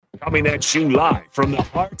Coming at you live from the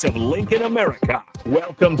heart of Lincoln, America.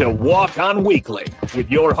 Welcome to Walk On Weekly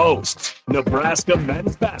with your hosts, Nebraska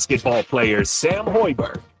men's basketball players Sam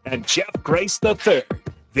Hoiberg and Jeff Grace III.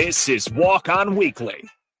 This is Walk On Weekly.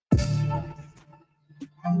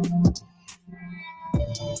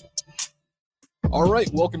 All right,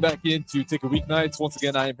 welcome back into Ticket Weeknights. Once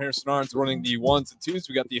again, I am Harrison Arns running the ones and twos.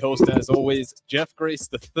 We got the host, as always, Jeff Grace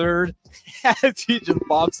III. As he just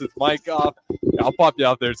pops his mic off. I'll pop you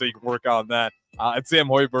out there so you can work on that. And Sam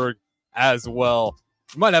Hoiberg as well.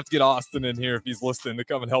 You might have to get Austin in here if he's listening to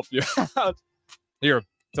come and help you out. Here,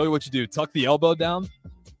 tell you what you do. Tuck the elbow down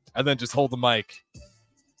and then just hold the mic.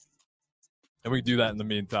 And we can do that in the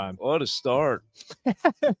meantime. What a start.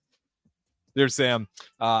 There's Sam.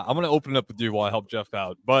 I'm going to open it up with you while I help Jeff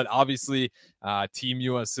out. But obviously, Team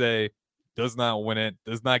USA does not win it,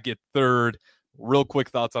 does not get third. Real quick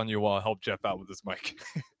thoughts on you while I help Jeff out with this mic.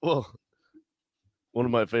 Well, one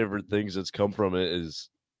of my favorite things that's come from it is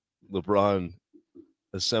LeBron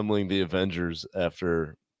assembling the Avengers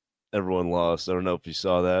after everyone lost. I don't know if you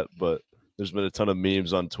saw that, but there's been a ton of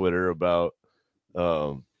memes on Twitter about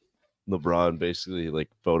LeBron basically like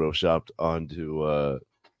photoshopped onto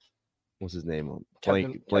what's his name?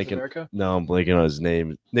 Captain America? No, I'm blanking on his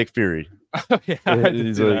name. Nick Fury. Yeah,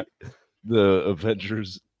 He's like the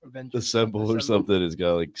Avengers Assemble or something. It's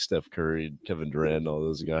got like Steph Curry, Kevin Durant, all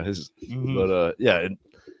those guys. Mhm. But yeah,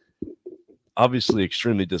 obviously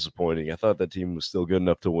extremely disappointing. I thought that team was still good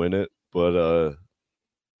enough to win it, but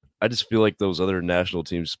I just feel like those other national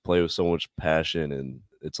teams play with so much passion, and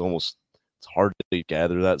it's hard to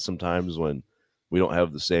gather that sometimes when we don't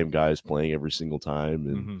have the same guys playing every single time.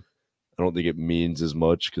 And I don't think it means as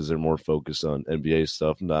much because they're more focused on NBA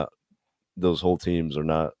stuff.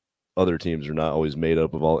 Other teams are not always made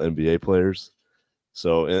up of all NBA players.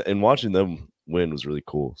 So, and watching them win was really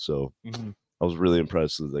cool. So I was really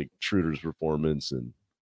impressed with like Schroeder's performance and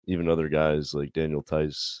even other guys like Daniel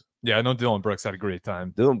Tice. Yeah, I know Dylan Brooks had a great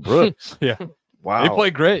time. Dylan Brooks. Yeah. Wow. He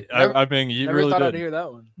played great. I mean, he Never really thought did. I'd hear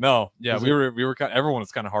that one. No, yeah, we were kind of, everyone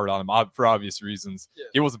was kind of hard on him for obvious reasons. Yeah.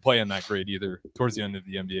 He wasn't playing that great either towards the end of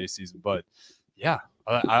the NBA season. But yeah,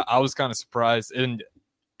 I was kind of surprised. And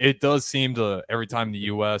it does seem to every time the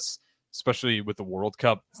U.S., especially with the World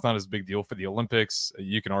Cup, it's not as big deal for the Olympics.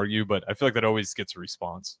 You can argue, but I feel like that always gets a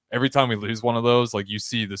response. Every time we lose one of those, like you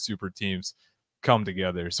see the super teams come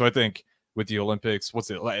together. So I think with the Olympics,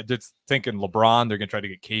 they're thinking LeBron, they're going to try to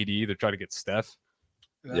get KD, they're trying to get Steph.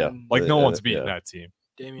 Yeah. Like no one's beating that team.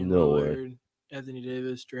 Damian No way. Lillard, Anthony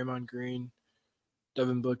Davis, Draymond Green,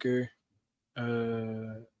 Devin Booker,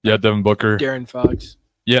 Devin Booker. De'Aaron Fox.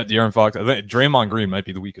 Yeah, De'Aaron Fox. I think Draymond Green might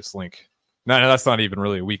be the weakest link. No, that's not even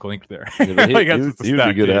really a weak link there. Yeah, but Like, he that's would just a be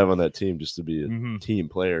stacked good to team. have on that team just to be a team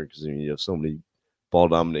player because you have so many ball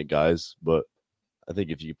dominant guys. But I think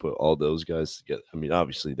if you put all those guys together, I mean,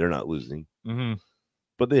 obviously they're not losing,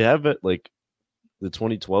 but they have it. Like the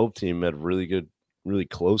 2012 team had really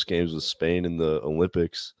close games with Spain in the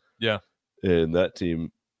Olympics. Yeah. And that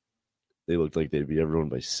team, they looked like they'd beat everyone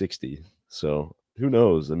by 60. So who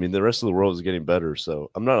knows? I mean, the rest of the world is getting better. So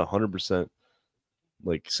I'm not 100%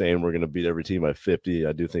 like saying we're going to beat every team by 50.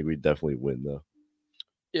 I do think we definitely win though.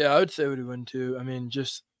 Yeah, I would say we'd win too. I mean,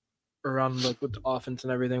 just around like with the offense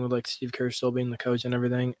and everything, with like Steve Kerr still being the coach and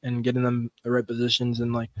everything, and getting them the right positions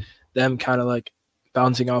and like them kind of like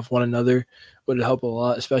bouncing off one another would help a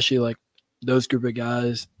lot, especially like those group of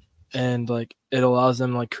guys. And like it allows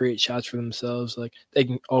them like create shots for themselves. Like they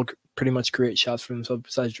can all pretty much create shots for themselves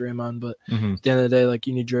besides Draymond. But at the end of the day, like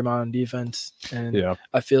you need Draymond on defense. And Yeah.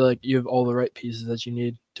 I feel like you have all the right pieces that you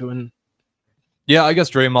need to win. Yeah, I guess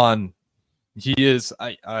Draymond, he is.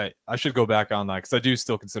 I should go back on that because I do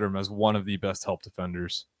still consider him as one of the best help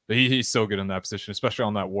defenders. But he's so good in that position, especially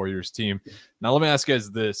on that Warriors team. Now, let me ask you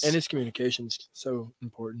guys this. And his communication's so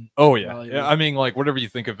important. Oh, yeah. valuable. Yeah. I mean, like, whatever you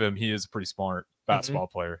think of him, he is a pretty smart basketball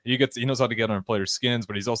player. He knows how to get on players' skins,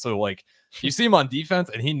 but he's also like, you see him on defense,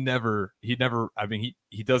 and he never, I mean,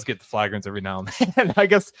 he does get the flagrants every now and then. And I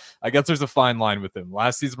guess there's a fine line with him.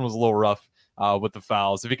 Last season was a little rough with the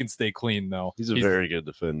fouls. If he can stay clean, though. He's a very good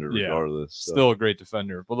defender regardless. So. Still a great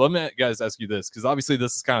defender. But let me guys ask you this, because obviously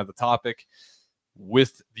this is kind of the topic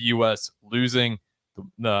with the U.S. losing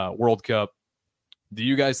the World Cup. Do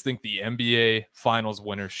you guys think the NBA Finals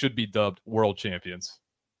winner should be dubbed world champions?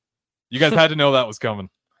 You guys had to know that was coming.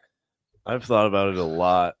 I've thought about it a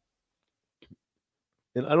lot.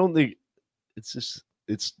 And I don't think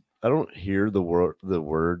I don't hear the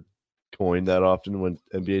word coined that often when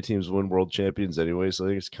NBA teams win world champions anyway. So I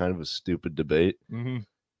think it's kind of a stupid debate.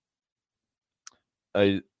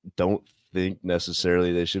 I don't think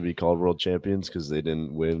necessarily they should be called world champions because they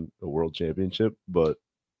didn't win a world championship, but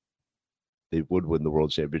they would win the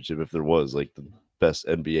world championship if there was like the best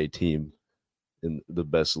NBA team in the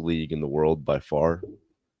best league in the world by far.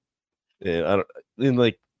 And I don't, and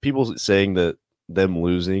like people saying that them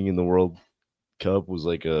losing in the World Cup was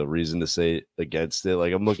like a reason to say against it.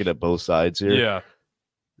 Like I'm looking at both sides here. Yeah.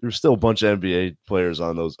 There's still a bunch of NBA players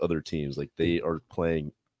on those other teams. Like they are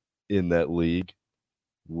playing in that league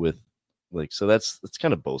with like, so that's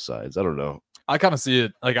kind of both sides. I don't know. I kind of see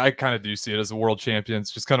it. Like I kind of do see it as the world champions.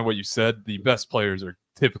 Just kind of what you said. The best players are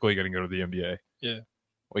typically going to go to the NBA. Yeah.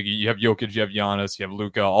 Like you have Jokic, you have Giannis, you have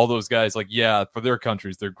Luka, all those guys. Like, yeah, for their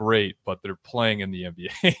countries, they're great, but they're playing in the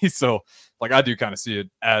NBA. So, like, I do kind of see it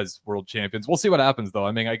as world champions. We'll see what happens, though.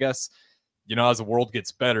 I mean, I guess, you know, as the world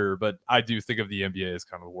gets better, but I do think of the NBA as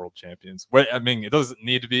kind of the world champions. I mean, it doesn't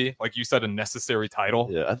need to be, like you said, a necessary title.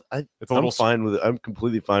 Yeah, it's a little I'm fine with it. I'm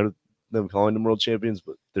completely fine with them calling them world champions,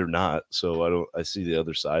 but they're not. So I see the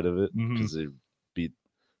other side of it because they beat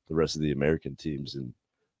the rest of the American teams, and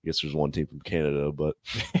I guess there's one team from Canada, but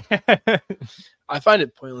I find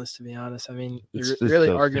it pointless, to be honest. I mean, you're It's really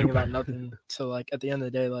tough. arguing about nothing. So, like, at the end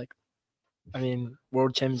of the day, like, I mean,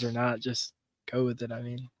 world champions or not, just go with it. I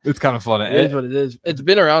mean, It's kind of fun. it is what it is. It's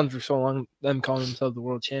been around for so long, them calling themselves the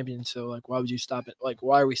world champions. So, like, why would you stop it? Like,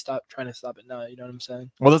 why are we trying to stop it now? You know what I'm saying?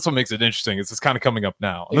 Well, that's what makes it interesting. It's kind of coming up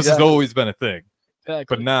now. This Exactly. has always been a thing,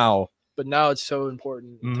 Exactly. but now, it's so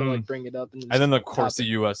important to like bring it up. And and then of just course top the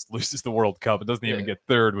U.S. loses the World Cup. It doesn't even Yeah. get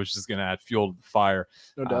third, which is going to add fuel to the fire.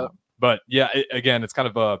 it, no doubt. But yeah, again, it's kind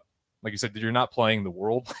of like you said, you're not playing the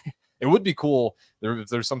world. It would be cool if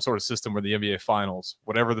there's some sort of system where the NBA Finals,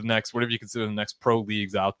 whatever you consider the next pro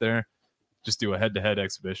leagues out there, just do a head-to-head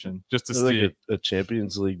exhibition just to see. like a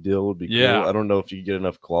Champions League deal would be Yeah. cool. I don't know if you could get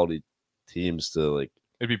enough quality teams to like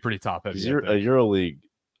It'd be pretty top heavy. a EuroLeague.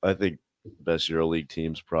 I think best EuroLeague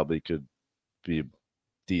teams probably could be a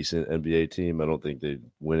decent NBA team. I don't think they'd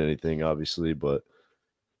win anything, obviously, but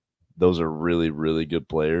those are really, really good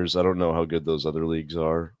players. I don't know how good those other leagues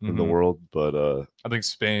are in the Mhm. world, but I think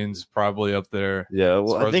Spain's probably up there. yeah, as well,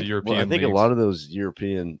 far I as the think European a leagues. lot of those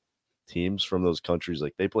European teams from those countries,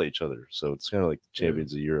 like they play each other, so it's kind of like the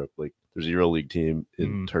champions of Europe. Like there's a EuroLeague team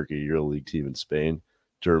in Mhm. Turkey, EuroLeague team in Spain,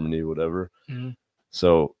 Germany, whatever. Mhm.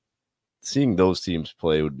 So seeing those teams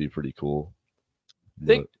play would be pretty cool. I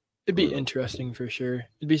think it'd be Yeah. interesting for sure.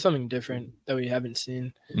 It'd be something different that we haven't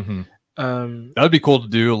seen. Mhm. Um, That would be cool to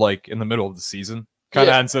do, like in the middle of the season. Kind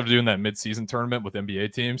of Yeah. instead of doing that mid-season tournament with NBA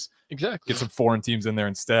teams, exactly. get some foreign teams in there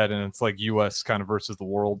instead, and it's like U.S. kind of versus the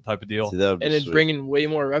world type of deal. See, that would be And it's sweet. bringing way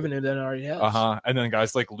more revenue than it already has. And then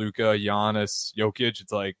guys like Luka, Giannis, Jokic,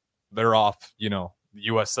 it's like they're off, you know, the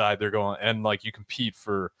US side, they're going, and like you compete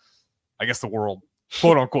for, I guess, the world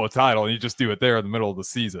quote unquote title, and you just do it there in the middle of the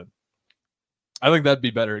season. I think that'd be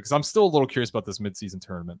better because I'm still a little curious about this midseason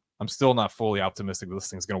tournament. I'm still not fully optimistic that this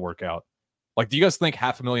thing's going to work out. Like, do you guys think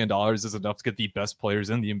 $500,000 is enough to get the best players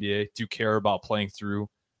in the NBA to care about playing through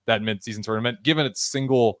that midseason tournament, given it's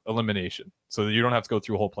single elimination, so that you don't have to go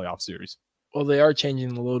through a whole playoff series? Well, they are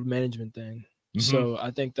changing the load management thing. Mhm. So I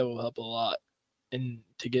think that will help a lot and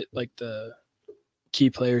to get like the key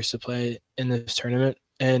players to play in this tournament.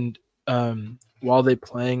 And while they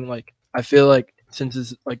playing, like I feel like since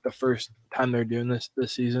it's like the first time they're doing this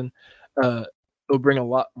season, it'll bring a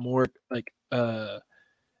lot more like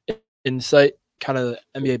insight kind of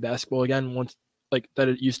NBA basketball again, once like that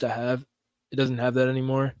it used to have. It doesn't have that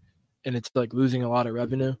anymore, and it's like losing a lot of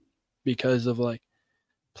revenue because of like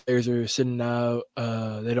players are sitting out,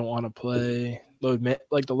 they don't want to play,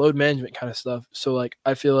 like the load management kind of stuff. So like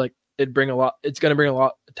I feel like it's going to bring a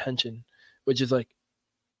lot of attention, which is like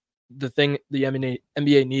the thing the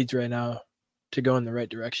NBA needs right now to go in the right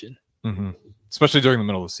direction. Mm-hmm. Especially during the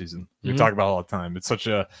middle of the season. We Mhm. talk about it all the time. It's such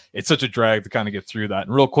a drag to kind of get through that.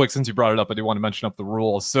 And real quick, since you brought it up, I do want to mention up the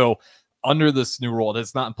rules. So under this new rule,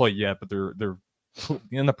 it's not in play yet, but they're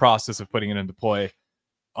in the process of putting it into play.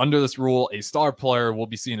 Under this rule, a star player will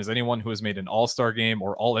be seen as anyone who has made an all-star game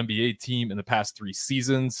or all-NBA team in the past 3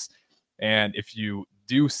 seasons. And if you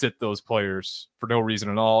do sit those players for no reason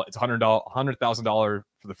at all, it's $100,000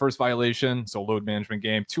 for the first violation, so load management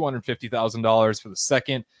game, $250,000 for the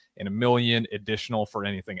second, and $1 million additional for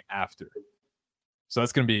anything after. So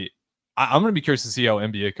that's going to be, I'm going to be curious to see how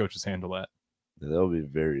NBA coaches handle that. Yeah, that would be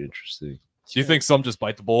very interesting. Do you think some just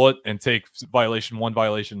bite the bullet and take violation 1,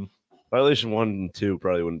 violation? Violation 1 and 2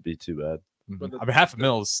 probably wouldn't be too bad. But I mean,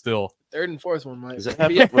 $500,000 is still. Third and fourth one might Is it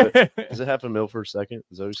be- half? Is it $500,000 for a second?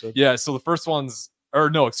 Is that what you said? Yeah, so the first one's, or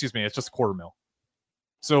no, excuse me, it's just $250,000.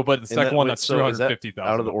 So, but the second one, that's so is that $350,000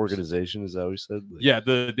 out of the organization. Is that what you said? Like, Yeah,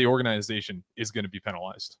 the organization is going to be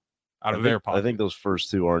penalized out of their pocket. I think those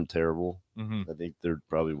first 2 aren't terrible. Mhm. I think they're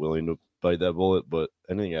probably willing to bite that bullet. But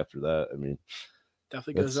anything after that, I mean,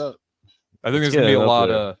 Definitely goes up. I think It's there's going to be a getting up lot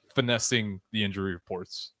there. of finessing the injury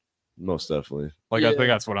reports. most definitely. Like, I Yeah. think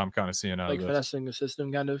that's what I'm kind of seeing out Like of this. finessing the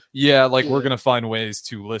system, kind of. Yeah, like we're Yeah. going to find ways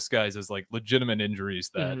to list guys as like legitimate injuries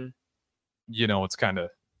that, Mhm. you know, it's kind of,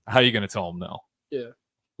 how are you going to tell them no? Yeah.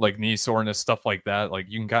 Like knee soreness, stuff like that. Like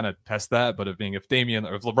you can kind of test that. But if Damian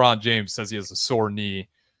or if LeBron James says he has a sore knee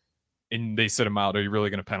and they sit him out, are you really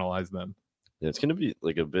going to penalize them? Yeah, it's gonna be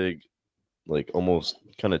like a big, like almost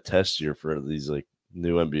kind of test year for these like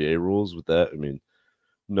new NBA rules with that. I mean,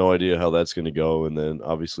 no idea how that's gonna go. And then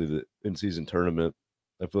obviously the in-season tournament,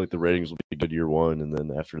 I feel like the ratings will be good year one, and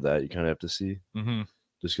then after that you kind of have to see Mm-hmm.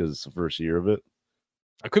 just because it's the first year of it.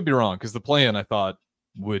 I could be wrong because the play-in I thought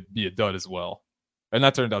would be a dud as well. And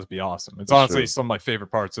that turned out to be awesome. It's That's honestly true. some of my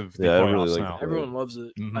favorite parts of the Yeah, I playoffs really like now. the Everyone loves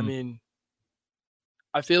it. I Mhm. mean,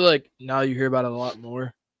 I feel like now you hear about it a lot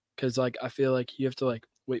more because, like, I feel like you have to like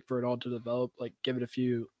wait for it all to develop. Like, give it a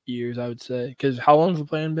few years, I would say. Because how long's the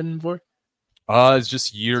plan been for? It's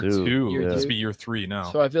just year Two, two. Year It's two. be year 3 now.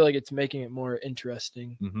 So I feel like it's making it more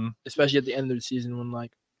interesting, Mm-hmm. especially at the end of the season when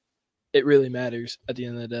like it really matters at the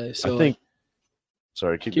end of the day. So I like, think.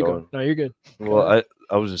 Sorry, keep going. No, you're good. Well,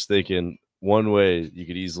 I was just thinking one way you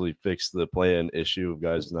could easily fix the play-in issue of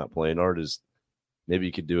guys not playing hard is maybe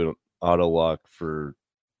you could do an auto lock for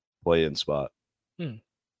play-in spot. Hmm.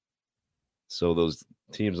 So those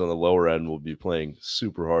teams on the lower end will be playing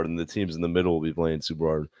super hard, and the teams in the middle will be playing super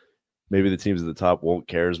hard. Maybe the teams at the top won't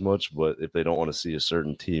care as much, but if they don't want to see a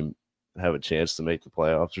certain team have a chance to make the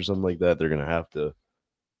playoffs or something like that, they're going to have to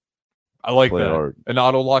I like play that. hard. An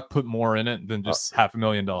auto lock put more in it than just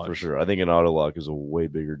 $500,000. for sure. I think an auto lock is a way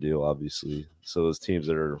bigger deal, obviously. So those teams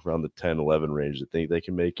that are around the 10, 11 range that think they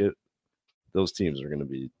can make it, those teams are going to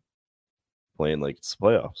be playing like it's the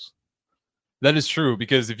playoffs. That is true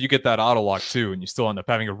because if you get that auto lock too and you still end up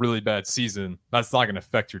having a really bad season, that's not going to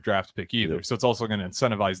affect your draft pick either. Yep. So it's also going to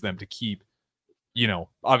incentivize them to keep,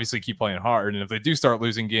 obviously keep playing hard. And if they do start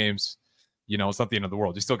losing games, it's not the end of the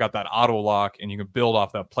world. You still got that auto lock and you can build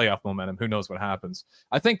off that playoff momentum. Who knows what happens?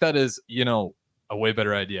 I think that is, a way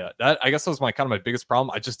better idea. That I guess that was my biggest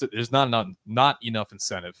problem. There's not enough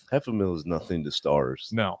incentive. $500,000 is nothing to stars.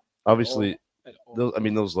 No. Obviously, At all.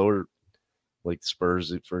 those lower, like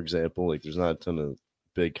Spurs, for example, like there's not a ton of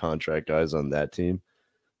big contract guys on that team.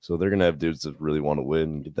 So they're going to have dudes that really want to win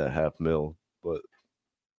and get that $500,000. But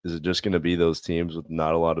is it just going to be those teams with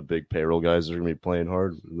not a lot of big payroll guys that are going to be playing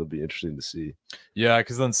hard? It'll be interesting to see. Yeah,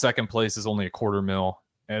 because then second place is only $250,000.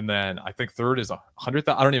 And then I think third is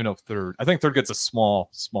 100,000. I don't even know if third. I think third gets a small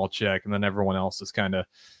check, and then everyone else is kind of.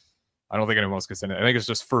 I don't think anyone else gets in it. I think it's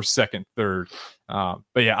just first, second, third. But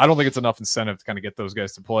yeah, I don't think it's enough incentive to kind of get those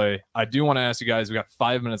guys to play. I do want to ask you guys. We got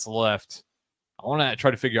 5 minutes left. I want to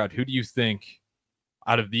try to figure out who do you think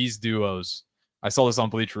out of these duos. I saw this on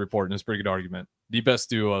Bleacher Report, and it's a pretty good argument. The best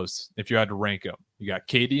duos, if you had to rank them, you got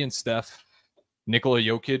KD and Steph, Nikola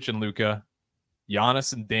Jokic and Luka,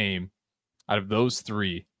 Giannis and Dame. Out of those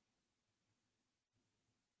three,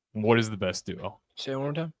 what is the best duo? Say it one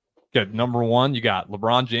more time. Good. Number one, you got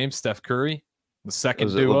LeBron James, Steph Curry. The second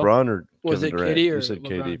Was it duo. LeBron or Was Kevin it Durant? KD You or said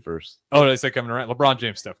KD LeBron? first. Oh, did I say Kevin Durant? LeBron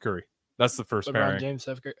James, Steph Curry. That's the first LeBron pairing. James,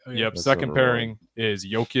 Steph Curry. Oh, yeah. Yep. That's Second number one. pairing is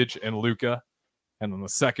Jokic and Luka. And then the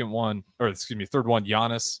third one,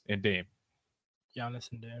 Giannis and Dame.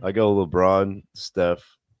 Giannis and Dame. I go LeBron, Steph.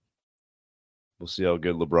 We'll see how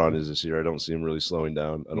good LeBron is this year. I don't see him really slowing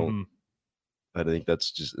down. Mhm. I think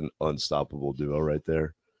that's just an unstoppable duo right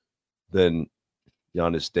there. Then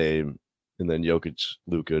Giannis, Dame, and then Jokic,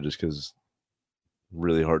 Luka, just because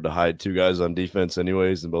really hard to hide two guys on defense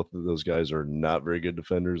anyways, and both of those guys are not very good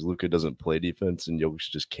defenders. Luka doesn't play defense, and Jokic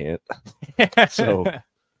just can't. So,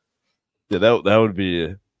 yeah, that would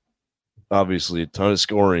be obviously a ton of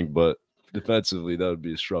scoring, but defensively that would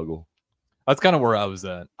be a struggle. That's kind of where I was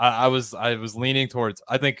at. I was leaning towards.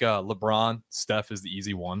 I think LeBron, Steph is the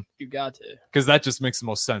easy one You got to. because that just makes the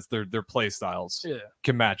most sense. Their play styles Yeah.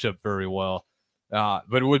 can match up very well. But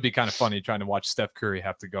it would be kind of funny trying to watch Steph Curry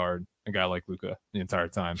have to guard a guy like Luka the entire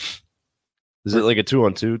time. Is it like a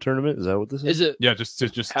 2-on-2 tournament? Is that what this is? Is it Yeah,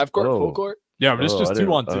 just half court, full Oh. court? yeah, but it's Oh, just I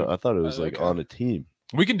 2-on-2. didn't- I thought it was like Okay. on a team.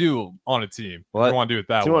 We can do on a team. Well, if you want to do it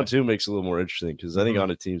that way. 2-on-2 makes it a little more interesting because I think Mhm.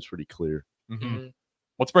 on a team's pretty clear. Mhm. Mm-hmm.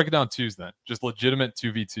 Let's break it down twos then. Just legitimate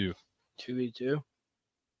 2v2. 2v2.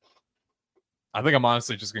 I think I'm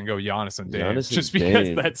honestly just gonna go Giannis and Dame, Giannis and just because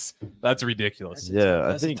Dame. that's ridiculous. Yeah,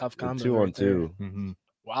 That's I a think tough the combo 2-on-2. Mhm.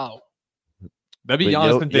 Wow. That'd be But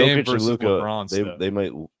Giannis and Dame Jokic versus Luka, LeBron. Steph. they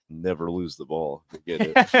might never lose the ball. They get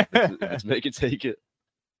it. Let's make it take it.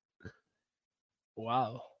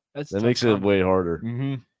 Wow. That's a That tough makes it combo. way harder.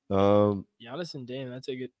 Mhm. Giannis and Dame, that's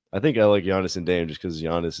a good. I think I like Giannis and Dame just because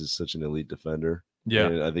Giannis is such an elite defender. Yeah.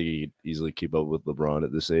 And I think he could easily keep up with LeBron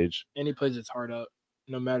at this age. And he plays his heart out,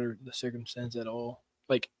 no matter the circumstance at all.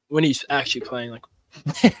 Like when he's actually playing, like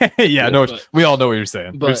yeah, no, but- we all know what you're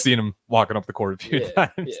saying. We've but- seen him walking up the court a few yeah,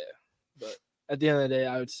 times. yeah. But at the end of the day,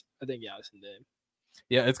 I think Giannis and Dame.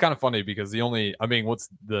 Yeah, it's kind of funny because what's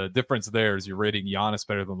the difference there is you're rating Giannis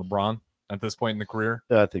better than LeBron at this point in the career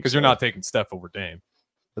Yeah, I think because you're not taking Steph over Dame.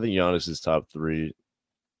 I think Giannis is top 3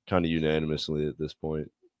 kind of unanimously at this point,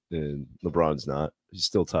 and LeBron's not. He's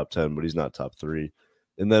still top 10, but he's not top 3.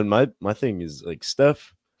 And then my thing is like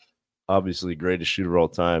Steph, obviously greatest shooter of all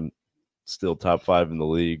time, still top 5 in the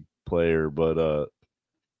league player, but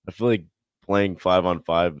I feel like playing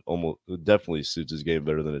 5-on-5 almost definitely suits his game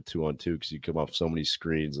better than a 2-on-2 because you come off so many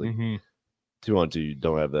screens. Like 2-on-2, you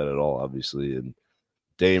don't have that at all, obviously. And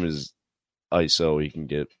Dame is ISO; he can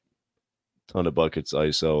get a ton of buckets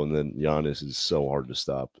ISO, and then Giannis is so hard to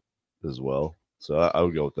stop as well. So I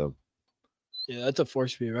would go with them. Yeah, that's a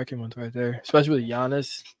force to be reckoned with right there, especially with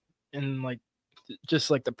Giannis and like just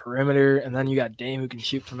like the perimeter, and then you got Dame who can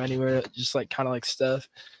shoot from anywhere, just like kind of like Steph.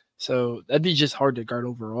 So that'd be just hard to guard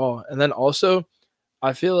overall. And then also,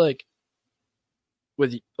 I feel like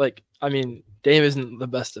Dame isn't the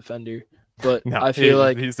best defender, but No, I feel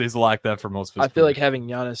like he's like that for most of his I feel career. like having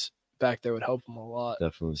Giannis back there would help him a lot,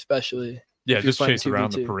 Definitely. especially yeah, if you're just playing chase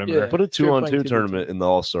around the 2v2. perimeter. Yeah. Put a If you're playing 2-on-2 2v2. tournament in the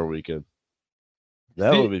All-Star weekend.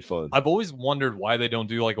 That See, would be fun. I've always wondered why they don't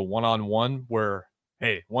do like a one-on-one where,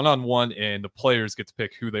 hey, one-on-one and the players get to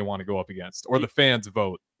pick who they want to go up against, or the fans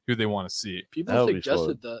vote who they want to see. People That would be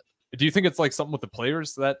suggested that. Do you think it's like something with the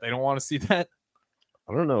players that they don't want to see that?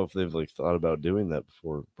 I don't know if they've like thought about doing that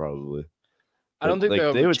before. Probably. I don't think like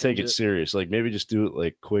they they would take change it serious. Like maybe just do it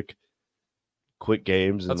like quick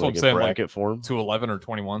games That's in what like I'm a saying, like, bracket form. To 11 or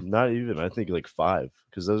 21? Not even. I think like 5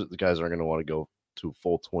 because those the guys aren't going to want to go to a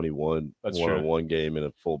full 21 That's true. one-on-one game in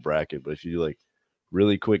a full bracket. But if you do like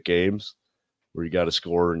really quick games where you got to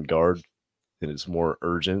score and guard, and it's more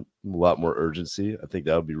urgent, a lot more urgency, I think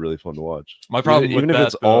that would be really fun to watch. My problem even with if that,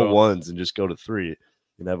 it's all though- ones and just go to 3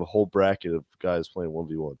 and have a whole bracket of guys playing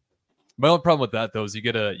 1v1. My only problem with that though is you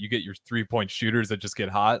get your 3-point shooters that just get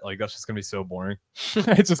hot. Like that's just gonna be so boring.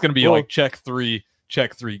 It's just gonna be Well- like check three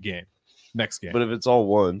game, next game. But if it's all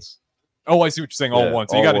ones, Oh, I see what you're saying. All Yeah, one.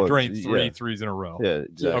 So you all got to ones, drain yeah. three threes in a row. yeah,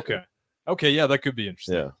 exactly. Okay. Yeah, that could be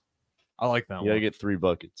interesting. Yeah, I like that you gotta one. get 3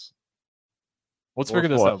 buckets. Let's Or figure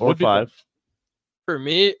this four- out. Or What'd be the- 5. For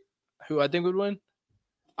me, who I think would win?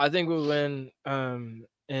 I think would win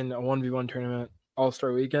in a 1v1 tournament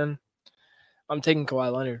All-Star weekend. I'm taking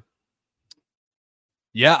Kawhi Leonard.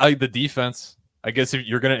 Yeah, the defense. I guess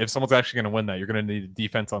if someone's actually gonna win that, you're gonna need a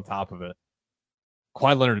defense on top of it.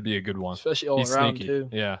 Kawhi Leonard would be a good one. Especially all He's around sneaky. too.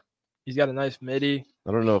 Yeah. He's got a nice midi.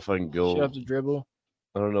 I don't know if I can Should go. have to dribble.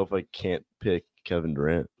 I don't know if I can't pick Kevin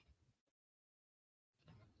Durant.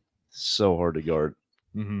 So hard to guard,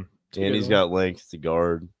 Mm-hmm. a and good he's one. got length to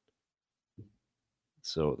guard.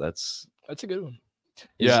 So That's a good one.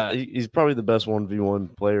 Yeah. he's probably the best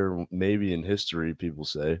 1v1 player maybe in history. People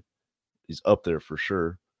say he's up there for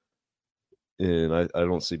sure, and I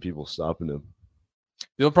don't see people stopping him.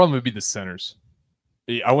 The other problem would be the centers.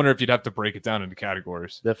 I wonder if you'd have to break it down into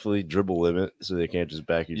categories Definitely dribble limit, so they can't just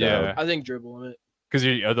back you Yeah. down. I think dribble limit. because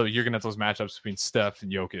you're gonna have those matchups between Steph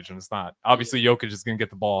and Jokic, and it's not obviously Jokic is gonna get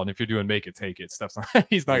the ball, and if you're doing make it, take it. Steph's not.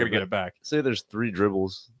 He's not Yeah, gonna get but- it back. Say there's 3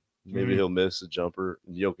 dribbles, maybe Mhm. he'll miss a jumper.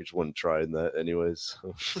 Jokic wouldn't try in that anyways.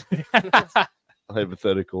 So.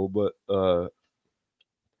 Hypothetical, but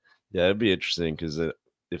yeah, it'd be interesting because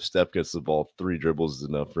if Steph gets the ball, 3 dribbles is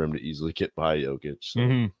enough for him to easily get by Jokic. So,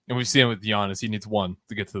 Mhm. And we've seen it with Giannis. He needs one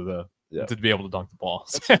to get to Yeah. to be able to dunk the ball.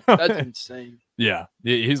 That's insane. Yeah,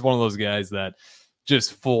 he's one of those guys that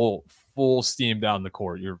just full steam down the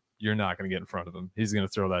court. You're not going to get in front of him. He's going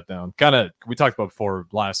to throw that down. Kind of we talked about before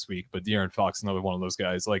last week, but De'Aaron Fox, another one of those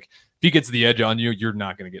guys. Like if he gets the edge on you, you're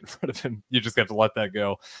not going to get in front of him. You just have to let that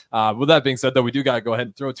go. With that being said, though, we do got to go ahead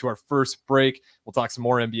and throw it to our first break. We'll talk some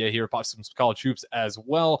more NBA here, possibly some college hoops as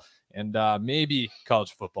well. And maybe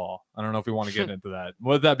college football. I don't know if we want to get into that.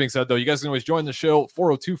 With that being said, though, you guys can always join the show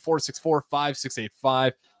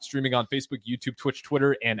 402-464-5685, streaming on Facebook, YouTube, Twitch,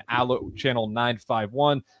 Twitter, and Allo Channel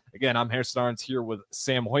 951. Again, I'm Harrison Arns here with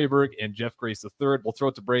Sam Hoiberg and Jeff Grace III. We'll throw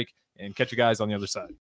it to break and catch you guys on the other side.